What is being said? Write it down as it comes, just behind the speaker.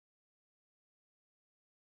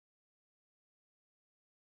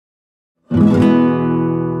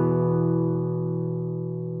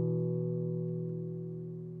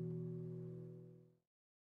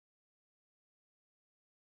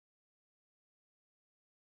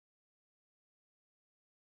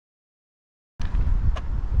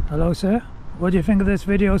Hello sir, what do you think of this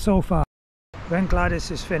video so far? When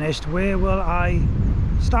Gladys is finished, where will I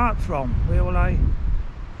start from? Where will I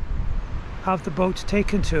have the boat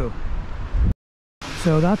taken to?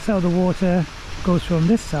 So that's how the water goes from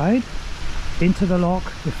this side into the lock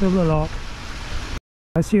to fill the lock.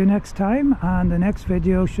 I'll see you next time, and the next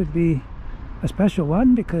video should be a special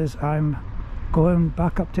one because I'm going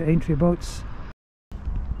back up to Aintree Boats.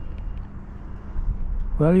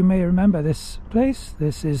 Well, you may remember this place.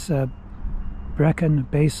 This is Brecon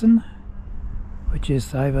Basin, which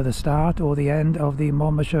is either the start or the end of the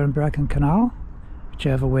Monmouthshire and Brecon Canal,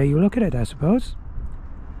 whichever way you look at it, I suppose.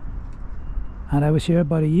 And I was here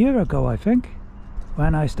about a year ago, I think,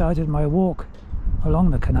 when I started my walk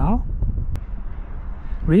along the canal.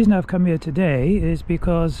 The reason I've come here today is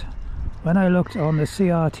because when I looked on the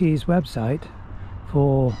CRT's website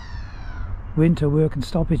for winter work and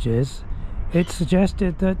stoppages, it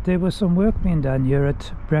suggested that there was some work being done here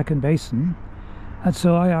at Brecon Basin, and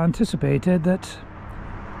so I anticipated that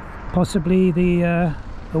possibly the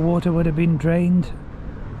water would have been drained,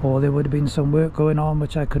 or there would have been some work going on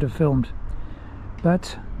which I could have filmed.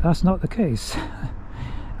 But that's not the case.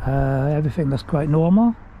 Everything looks quite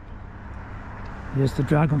normal. Here's the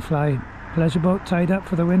Dragonfly pleasure boat tied up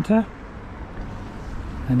for the winter,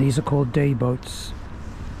 and these are called day boats.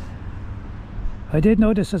 I did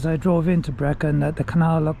notice as I drove into Brecon that the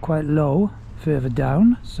canal looked quite low further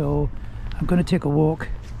down, so I'm going to take a walk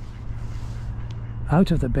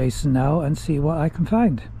out of the basin now and see what I can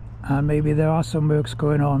find, and maybe there are some works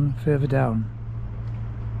going on further down.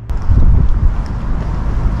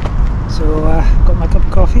 So got my cup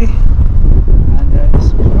of coffee, and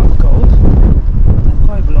it's quite cold and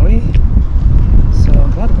quite blowy, so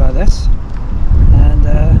I'm glad about this, and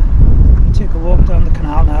I'll take a walk down the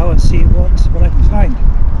canal now and see what I can find.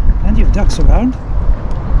 Plenty of ducks around.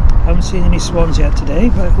 I haven't seen any swans yet today,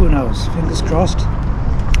 but who knows, fingers crossed.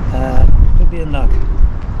 Could be in luck.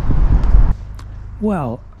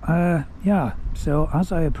 Well, yeah, so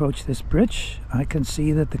as I approach this bridge I can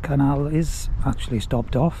see that the canal is actually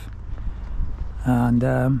stopped off, and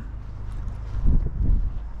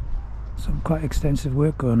some quite extensive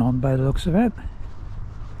work going on by the looks of it.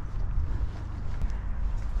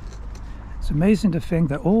 It's amazing to think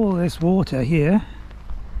that all this water here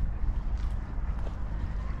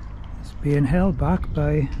is being held back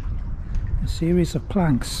by a series of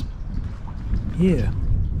planks here.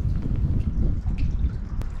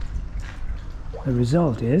 The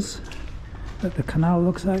result is that the canal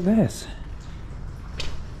looks like this.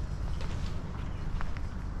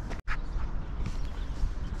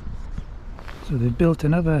 So they've built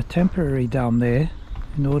another temporary dam there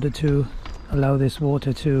in order to allow this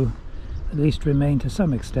water to at least remain to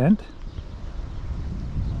some extent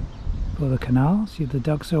for the canal. See, the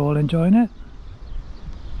ducks are all enjoying it.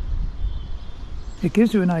 It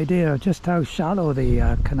gives you an idea of just how shallow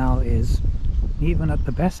the canal is, even at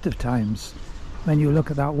the best of times. When you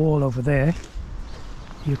look at that wall over there,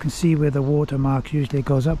 you can see where the water mark usually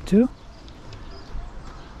goes up to.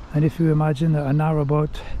 And if you imagine that a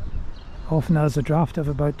narrowboat often has a draft of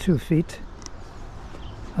about 2 feet,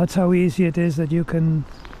 that's how easy it is that you can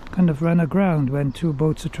kind of run aground when two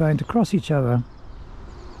boats are trying to cross each other.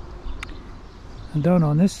 And down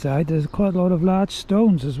on this side there's quite a lot of large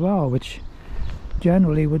stones as well, which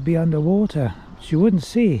generally would be underwater, which you wouldn't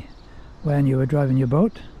see when you were driving your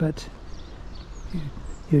boat, but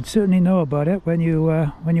you'd certainly know about it when you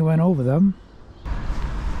went over them.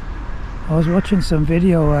 I was watching some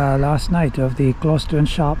video last night of the Gloucester and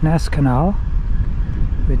Sharpness Canal,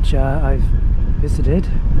 which I've visited,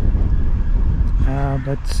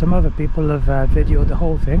 but some other people have videoed the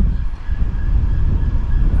whole thing,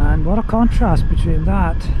 and what a contrast between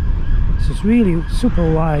that, this is really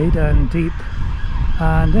super wide and deep,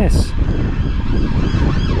 and this.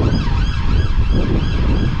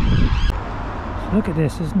 Look at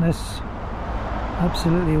this, isn't this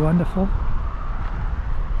absolutely wonderful?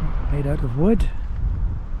 Made out of wood.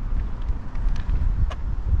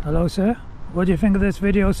 Hello sir, what do you think of this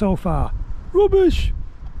video so far? Rubbish!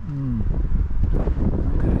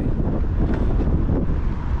 Okay.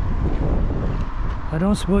 I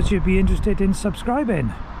don't suppose you'd be interested in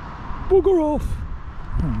subscribing. Bugger off!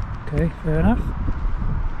 Okay, fair enough.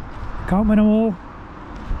 Can't win them all.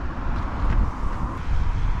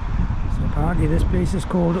 So apparently this place is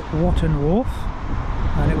called Watton Wharf,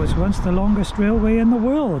 and it was once the longest railway in the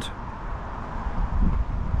world.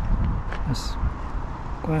 That's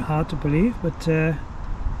quite hard to believe, but if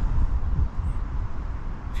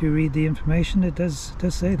you read the information, it does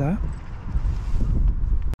say that.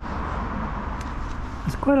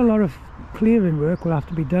 There's quite a lot of clearing work will have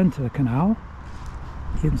to be done to the canal.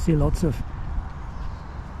 You can see lots of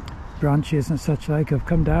branches and such like have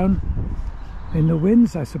come down in the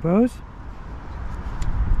winds, I suppose.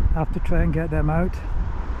 Have to try and get them out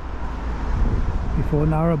before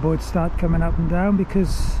narrowboats start coming up and down,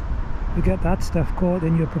 because if you get that stuff caught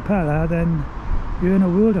in your propeller, then you're in a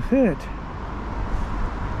world of hurt.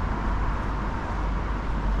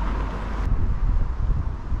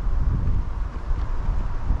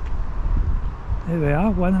 There we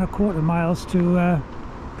are, 1.25 miles to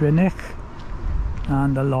Brec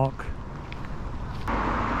and the lock.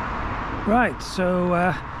 Right, so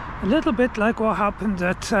a little bit like what happened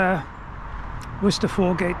at Worcester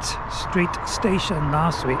Foregate Street Station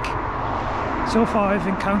last week. So far I've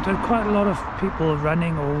encountered quite a lot of people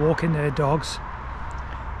running or walking their dogs,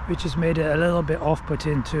 which has made it a little bit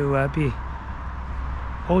off-putting to be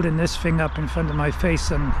holding this thing up in front of my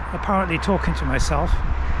face and apparently talking to myself.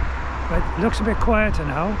 But it looks a bit quieter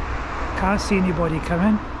now. Can't see anybody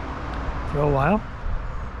coming for a while.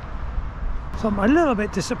 So I'm a little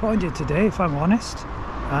bit disappointed today, if I'm honest.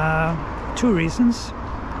 2 reasons.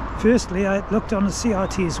 Firstly, I looked on the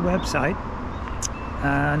CRT's website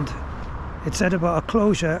and it said about a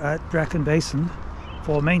closure at Brecon Basin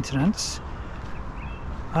for maintenance,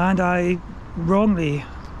 and I wrongly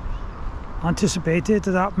anticipated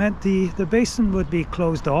that meant the basin would be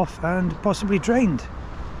closed off and possibly drained,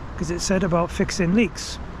 because it said about fixing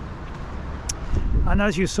leaks. And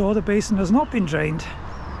as you saw, the basin has not been drained.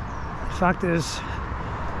 In fact, there's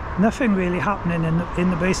nothing really happening in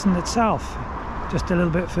the basin itself, just a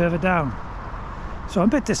little bit further down. So I'm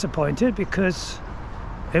a bit disappointed, because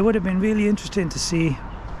it would have been really interesting to see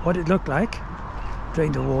what it looked like,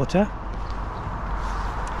 drained the water.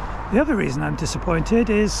 The other reason I'm disappointed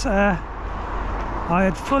is I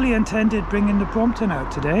had fully intended bringing the Brompton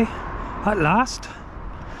out today, at last,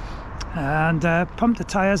 and pumped the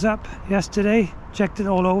tyres up yesterday, checked it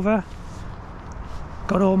all over,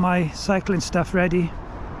 got all my cycling stuff ready.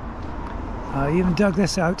 I even dug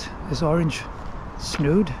this out, this orange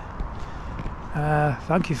snood.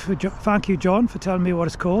 Thank you John for telling me what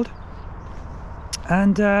it's called.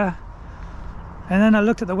 And then I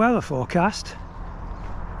looked at the weather forecast,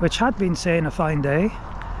 which had been saying a fine day,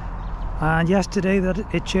 and yesterday that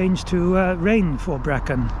it changed to rain for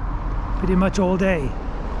Brecon pretty much all day.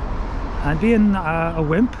 And being a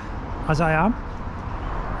wimp as I am,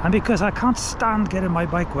 and because I can't stand getting my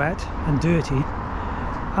bike wet and dirty,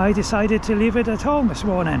 I decided to leave it at home this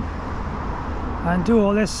morning and do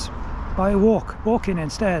all this by walking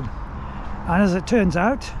instead. And as it turns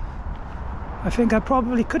out, I think I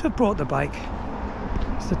probably could have brought the bike.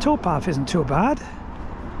 The towpath isn't too bad.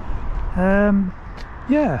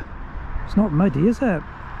 Yeah, it's not muddy, is it?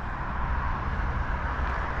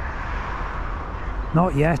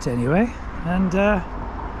 Not yet anyway. And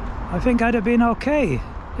I think I'd have been okay.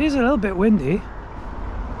 It is a little bit windy.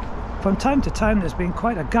 From time to time there's been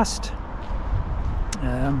quite a gust.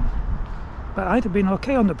 But I'd have been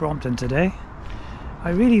okay on the Brompton today. I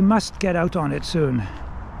really must get out on it soon.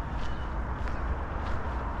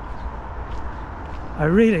 I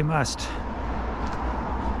really must.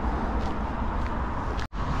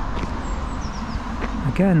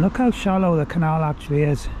 Again, look how shallow the canal actually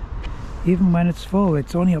is. Even when it's full,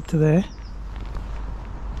 it's only up to there.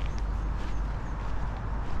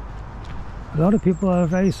 A lot of people are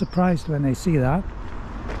very surprised when they see that.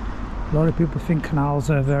 A lot of people think canals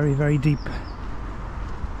are very, very deep,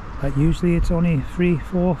 but usually it's only 3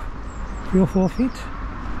 or 4 feet.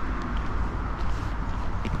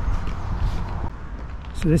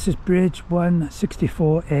 So this is bridge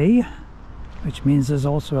 164A, which means there's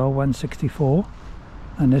also a 164,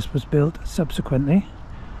 and this was built subsequently.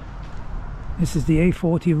 This is the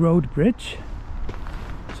A40 road bridge.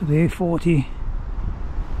 So the A40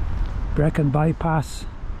 Brecon bypass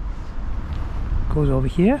goes over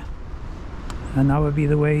here, and that would be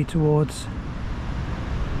the way towards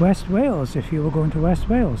West Wales if you were going to West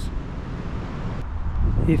Wales.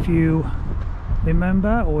 If you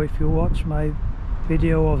remember, or if you watch my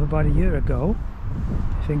video of about a year ago,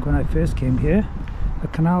 I think when I first came here, the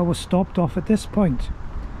canal was stopped off at this point.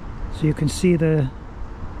 So you can see the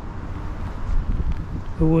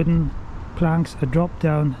wooden planks are dropped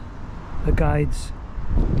down the guides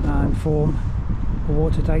and form a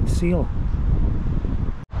watertight seal.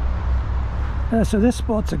 So this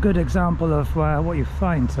spot's a good example of what you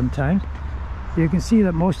find sometimes. You can see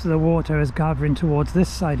that most of the water is gathering towards this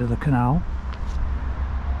side of the canal,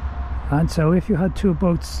 and so if you had 2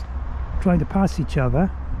 boats trying to pass each other,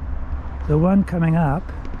 the one coming up,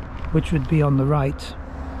 which would be on the right,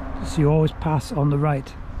 so you always pass on the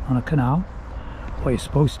right on a canal, or you're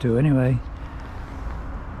supposed to anyway,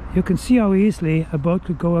 you can see how easily a boat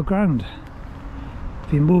could go aground.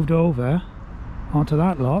 If you moved over onto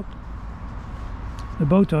that lot, the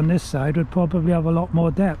boat on this side would probably have a lot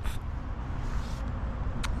more depth.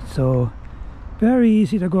 So very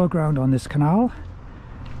easy to go aground on this canal,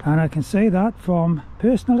 and I can say that from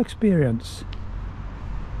personal experience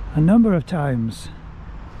a number of times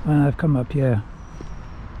when I've come up here.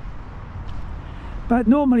 But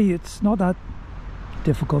normally it's not that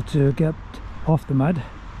difficult to get off the mud.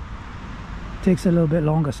 It takes a little bit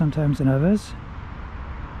longer sometimes than others,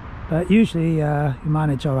 but usually you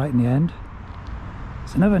manage all right in the end.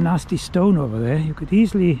 There's another nasty stone over there. You could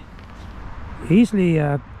easily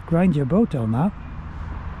grind your boat on that.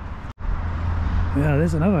 Yeah,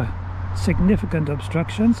 there's another significant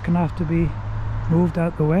obstructions, can have to be moved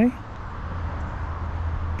out the way.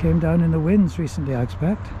 Came down in the winds recently, I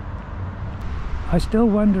expect. I still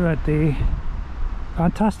wonder at the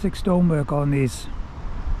fantastic stonework on these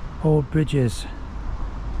old bridges.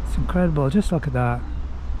 It's incredible, just look at that.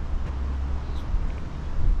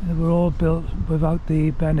 They were all built without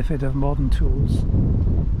the benefit of modern tools.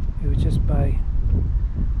 It was just by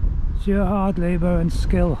sheer hard labour and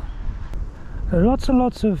skill. There are lots and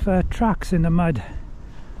lots of tracks in the mud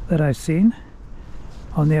that I've seen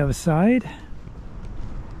on the other side.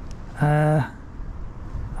 I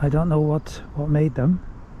don't know what made them.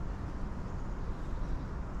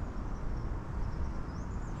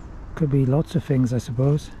 Could be lots of things, I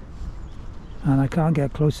suppose, and I can't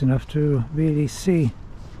get close enough to really see.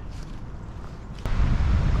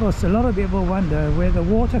 Of course, a lot of people wonder where the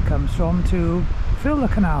water comes from to fill the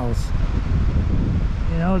canals.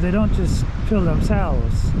 You know, they don't just fill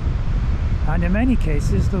themselves, and in many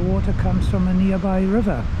cases the water comes from a nearby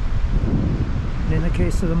river. And in the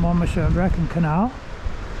case of the Monmouthshire and Brecon Canal,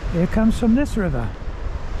 it comes from this river.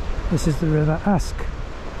 This is the River Usk,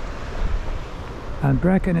 and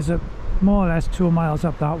Brecon is more or less 2 miles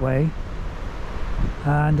up that way,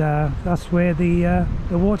 and that's where the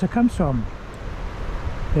water comes from.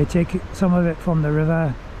 They take some of it from the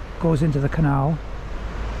river, goes into the canal,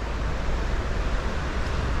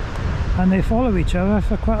 and they follow each other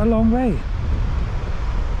for quite a long way.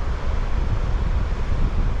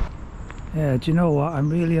 Yeah, do you know what? I'm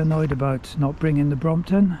really annoyed about not bringing the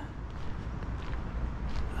Brompton.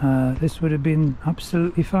 This would have been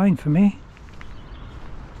absolutely fine for me.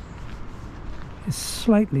 It's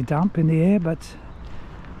slightly damp in the air, but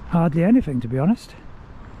hardly anything, to be honest.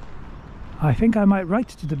 I think I might write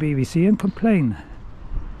to the BBC and complain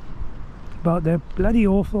about their bloody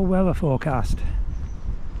awful weather forecast.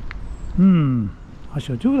 I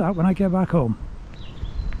shall do that when I get back home.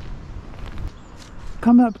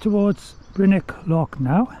 Coming up towards Brec Loch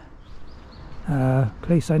now, a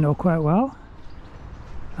place I know quite well,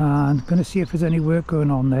 and going to see if there's any work going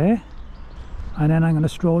on there, and then I'm going to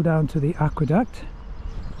stroll down to the aqueduct,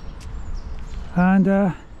 and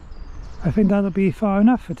I think that'll be far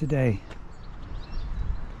enough for today.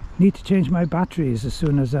 Need to change my batteries as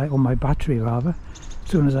soon as my battery rather, as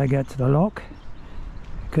soon as I get to the loch,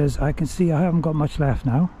 because I can see I haven't got much left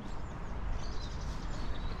now.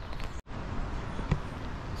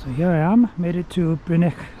 So here I am, made it to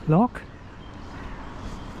Brec Loch.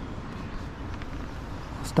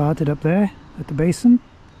 Started up there at the basin,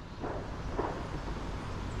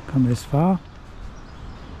 come this far.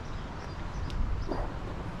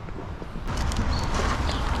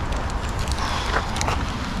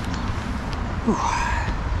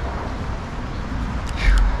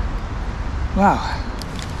 Wow,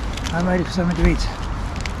 I'm ready for something to eat.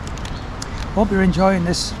 Hope you're enjoying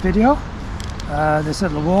this video, this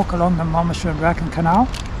little walk along the Monmouthshire and Brecon Canal.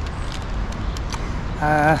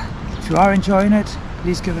 If you are enjoying it,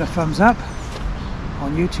 please give it a thumbs up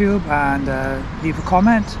on YouTube and leave a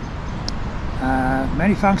comment.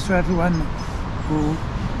 Many thanks to everyone who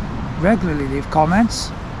regularly leave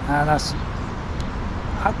comments, and that's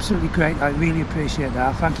absolutely great. I really appreciate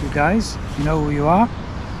that. Thank you guys, you know who you are.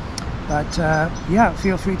 But yeah,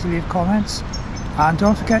 feel free to leave comments, and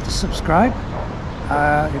don't forget to subscribe.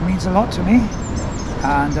 It means a lot to me,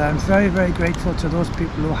 and I'm very, very grateful to those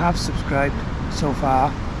people who have subscribed so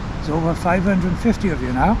far. There's over 550 of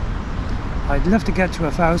you now. I'd love to get to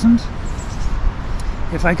 1,000.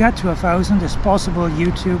 If I get to 1,000, it's possible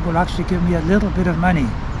YouTube will actually give me a little bit of money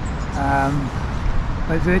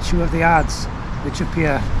by virtue of the ads which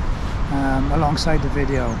appear alongside the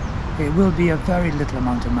video. It will be a very little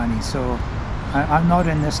amount of money, so I'm not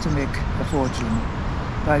in this to make a fortune,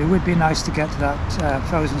 but it would be nice to get to that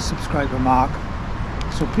 1,000 subscriber mark.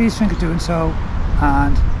 So please think of doing so,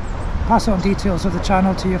 and pass on details of the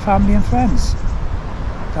channel to your family and friends.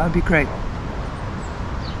 That would be great.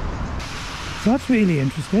 So that's really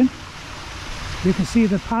interesting. You can see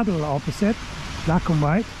the paddle opposite, black and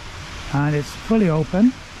white, and it's fully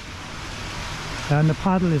open, and the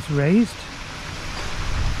paddle is raised.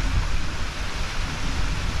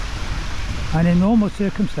 And in normal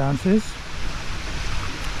circumstances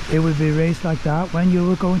it would be raised like that when you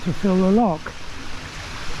were going to fill the lock.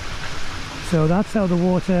 So that's how the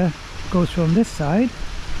water goes from this side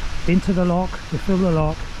into the lock to fill the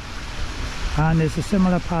lock, and there's a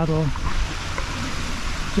similar paddle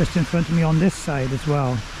just in front of me on this side as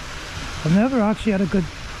well. I've never actually had a good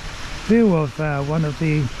view of one of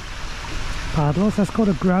the paddles. That's called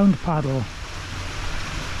a ground paddle.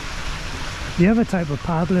 The other type of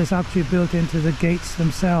paddle is actually built into the gates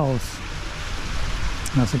themselves.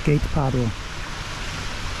 That's a gate paddle.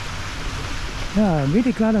 Yeah, I'm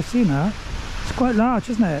really glad I've seen that. It's quite large,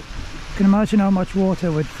 isn't it? You can imagine how much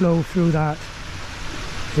water would flow through that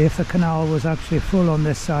if the canal was actually full on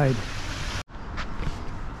this side.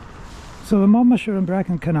 So the Monmouthshire and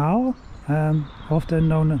Brecon Canal, often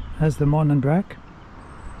known as the Mon and Brec,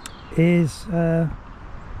 is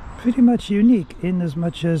pretty much unique in as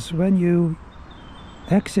much as when you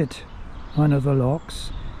exit one of the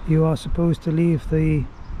locks, you are supposed to leave the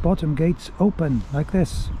bottom gates open like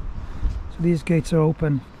this. So these gates are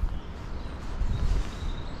open.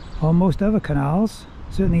 On most other canals,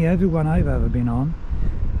 certainly every one I've ever been on,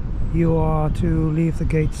 you are to leave the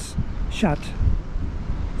gates shut.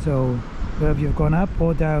 So whether you've gone up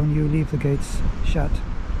or down, you leave the gates shut.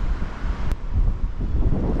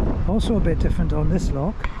 Also a bit different on this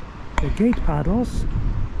lock, the gate paddles,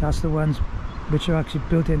 that's the ones which are actually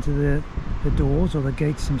built into the doors or the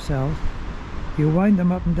gates themselves. You wind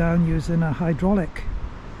them up and down using a hydraulic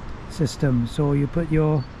system. So you put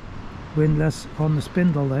your windlass on the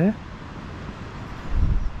spindle there.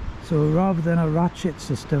 So rather than a ratchet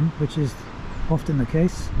system, which is often the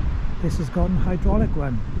case, this has got a hydraulic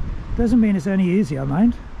one. Doesn't mean it's any easier,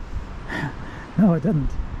 mind. No, it doesn't.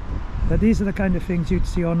 But these are the kind of things you'd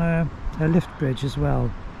see on a lift bridge as well,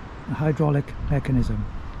 a hydraulic mechanism.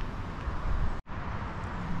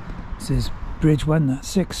 This is bridge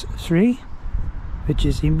 163, which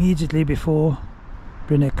is immediately before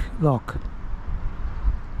Brec Lock.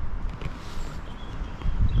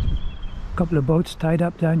 A couple of boats tied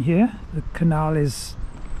up down here. The canal is,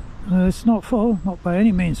 it's not full, not by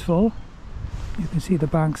any means full. You can see the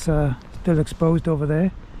banks are still exposed over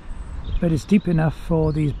there, but it's deep enough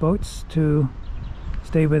for these boats to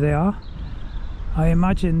stay where they are. I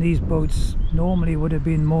imagine these boats normally would have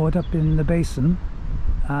been moored up in the basin,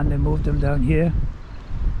 and they moved them down here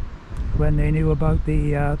when they knew about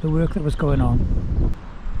the work that was going on.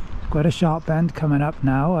 Quite a sharp bend coming up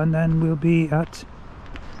now, and then we'll be at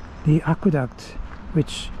the aqueduct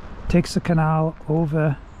which takes the canal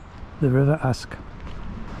over the River Usk.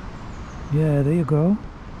 Yeah, there you go.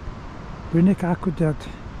 Brec Aqueduct,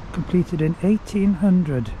 completed in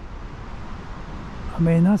 1800. I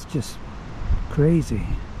mean, that's just crazy.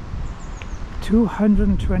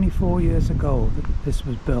 224 years ago that this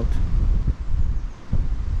was built.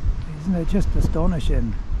 Isn't it just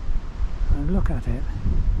astonishing? And look at it.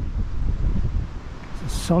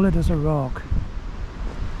 It's as solid as a rock.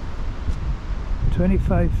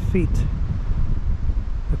 25 feet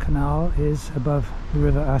the canal is above the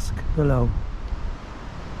River Usk below.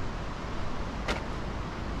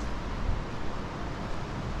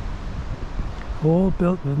 All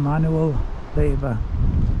built with manual labour.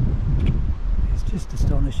 It's just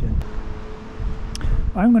astonishing.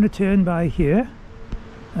 I'm going to turn by here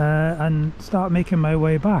and start making my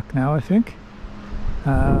way back now, I think.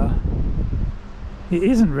 It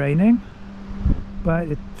isn't raining, but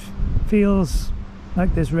it feels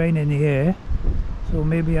like there's rain in the air, so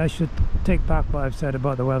maybe I should take back what I've said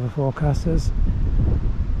about the weather forecasters.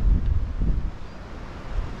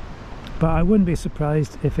 But I wouldn't be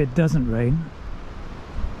surprised if it doesn't rain.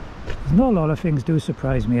 There's not a lot of things do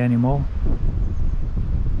surprise me anymore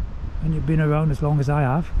when you've been around as long as I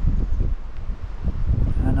have,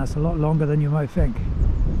 and that's a lot longer than you might think.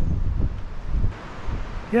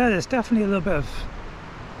 Yeah, there's definitely a little bit of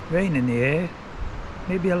rain in the air,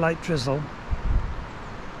 maybe a light drizzle.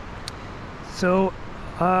 So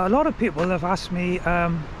a lot of people have asked me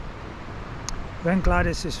when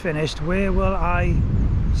Gladys is finished, where will I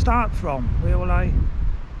start from? Where will I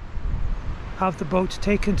have the boat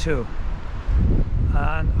taken to?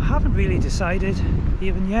 And I haven't really decided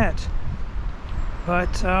even yet,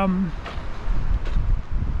 but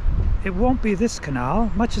it won't be this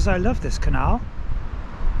canal, much as I love this canal,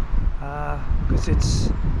 because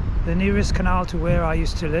it's the nearest canal to where I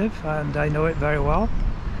used to live and I know it very well.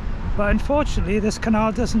 But unfortunately this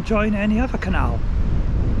canal doesn't join any other canal,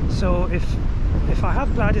 So if I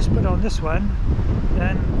have Gladys put on this one,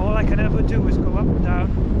 then all I can ever do is go up and down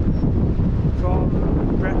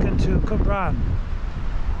from Brecon to Cwmbran.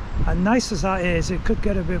 And nice as that is, it could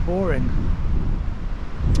get a bit boring.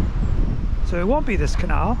 So it won't be this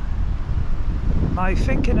canal. My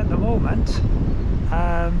thinking at the moment,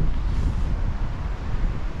 the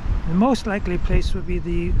most likely place would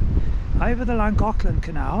be either the Llangollen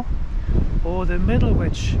Canal or the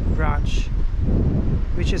Middlewich branch,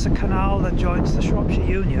 which is a canal that joins the Shropshire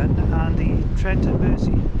Union and the Trent and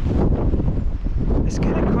Mersey. It's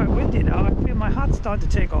getting quite windy now. I feel my hat's starting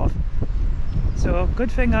to take off. So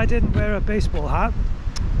good thing I didn't wear a baseball hat,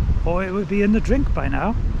 or it would be in the drink by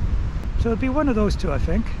now. So it'll be one of those two, I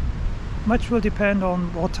think. Much will depend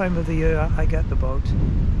on what time of the year I get the boat.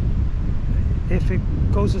 If it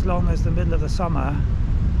goes as long as the middle of the summer,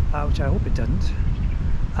 which I hope it doesn't,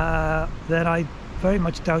 then I very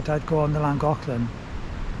much doubt I'd go on the Llangollen,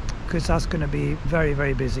 because that's going to be very,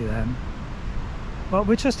 very busy then. Well,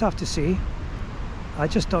 we'll just have to see. I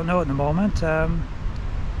just don't know at the moment. I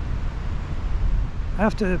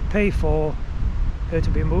have to pay for her to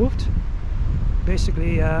be moved.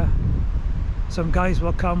 Basically, some guys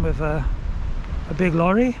will come with a big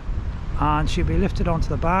lorry, and she'll be lifted onto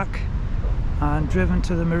the back and driven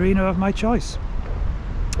to the marina of my choice.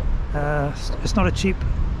 It's not a cheap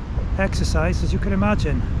exercise, as you can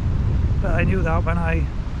imagine, but I knew that when I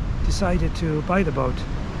decided to buy the boat.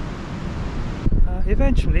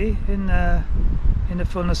 Eventually, in the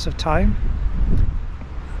fullness of time,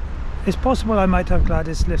 it's possible I might have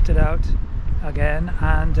Gladys lifted out again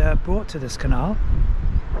and brought to this canal,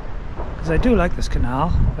 because I do like this canal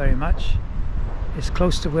very much. It's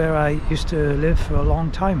close to where I used to live for a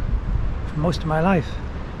long time, for most of my life,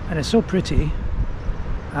 and it's so pretty,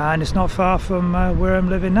 and it's not far from where I'm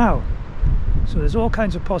living now. So there's all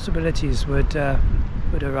kinds of possibilities would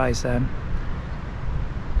arise then.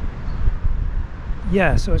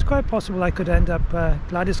 Yeah, so it's quite possible I could end up,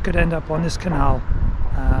 Gladys could end up on this canal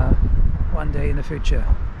one day in the future,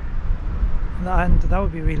 and that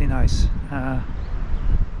would be really nice.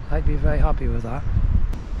 I'd be very happy with that.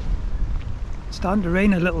 It's starting to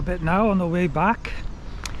rain a little bit now on the way back,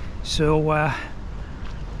 so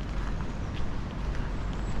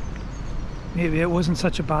maybe it wasn't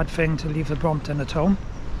such a bad thing to leave the Brompton at home.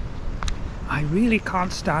 I really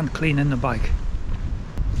can't stand cleaning the bike.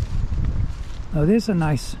 Now there's a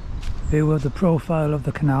nice view of the profile of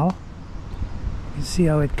the canal. You can see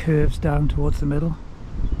how it curves down towards the middle.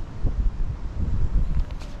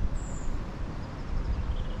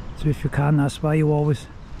 So if you can, that's why you always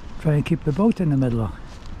try and keep the boat in the middle,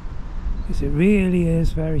 because it really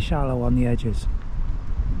is very shallow on the edges.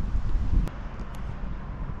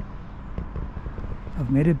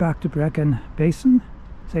 I've made it back to Brecon Basin,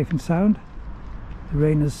 safe and sound. The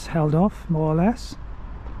rain has held off, more or less.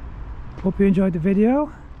 Hope you enjoyed the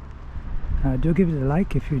video. Do give it a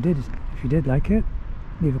like if you did like it.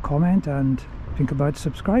 Leave a comment and think about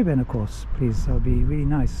subscribing, of course, please. That'll be really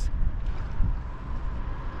nice.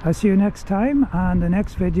 I'll see you next time, and the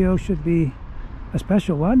next video should be a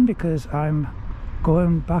special one, because I'm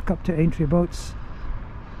going back up to Aintree Boats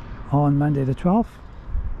on Monday the 12th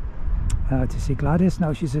to see Gladys.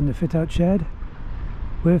 Now she's in the fit out shed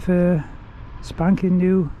with a spanking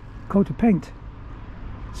new coat of paint,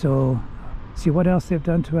 so see what else they've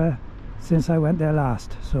done to her since I went there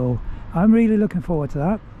last. So I'm really looking forward to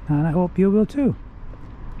that, and I hope you will too,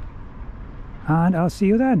 and I'll see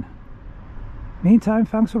you then. Meantime,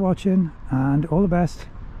 thanks for watching and all the best.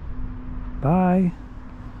 Bye.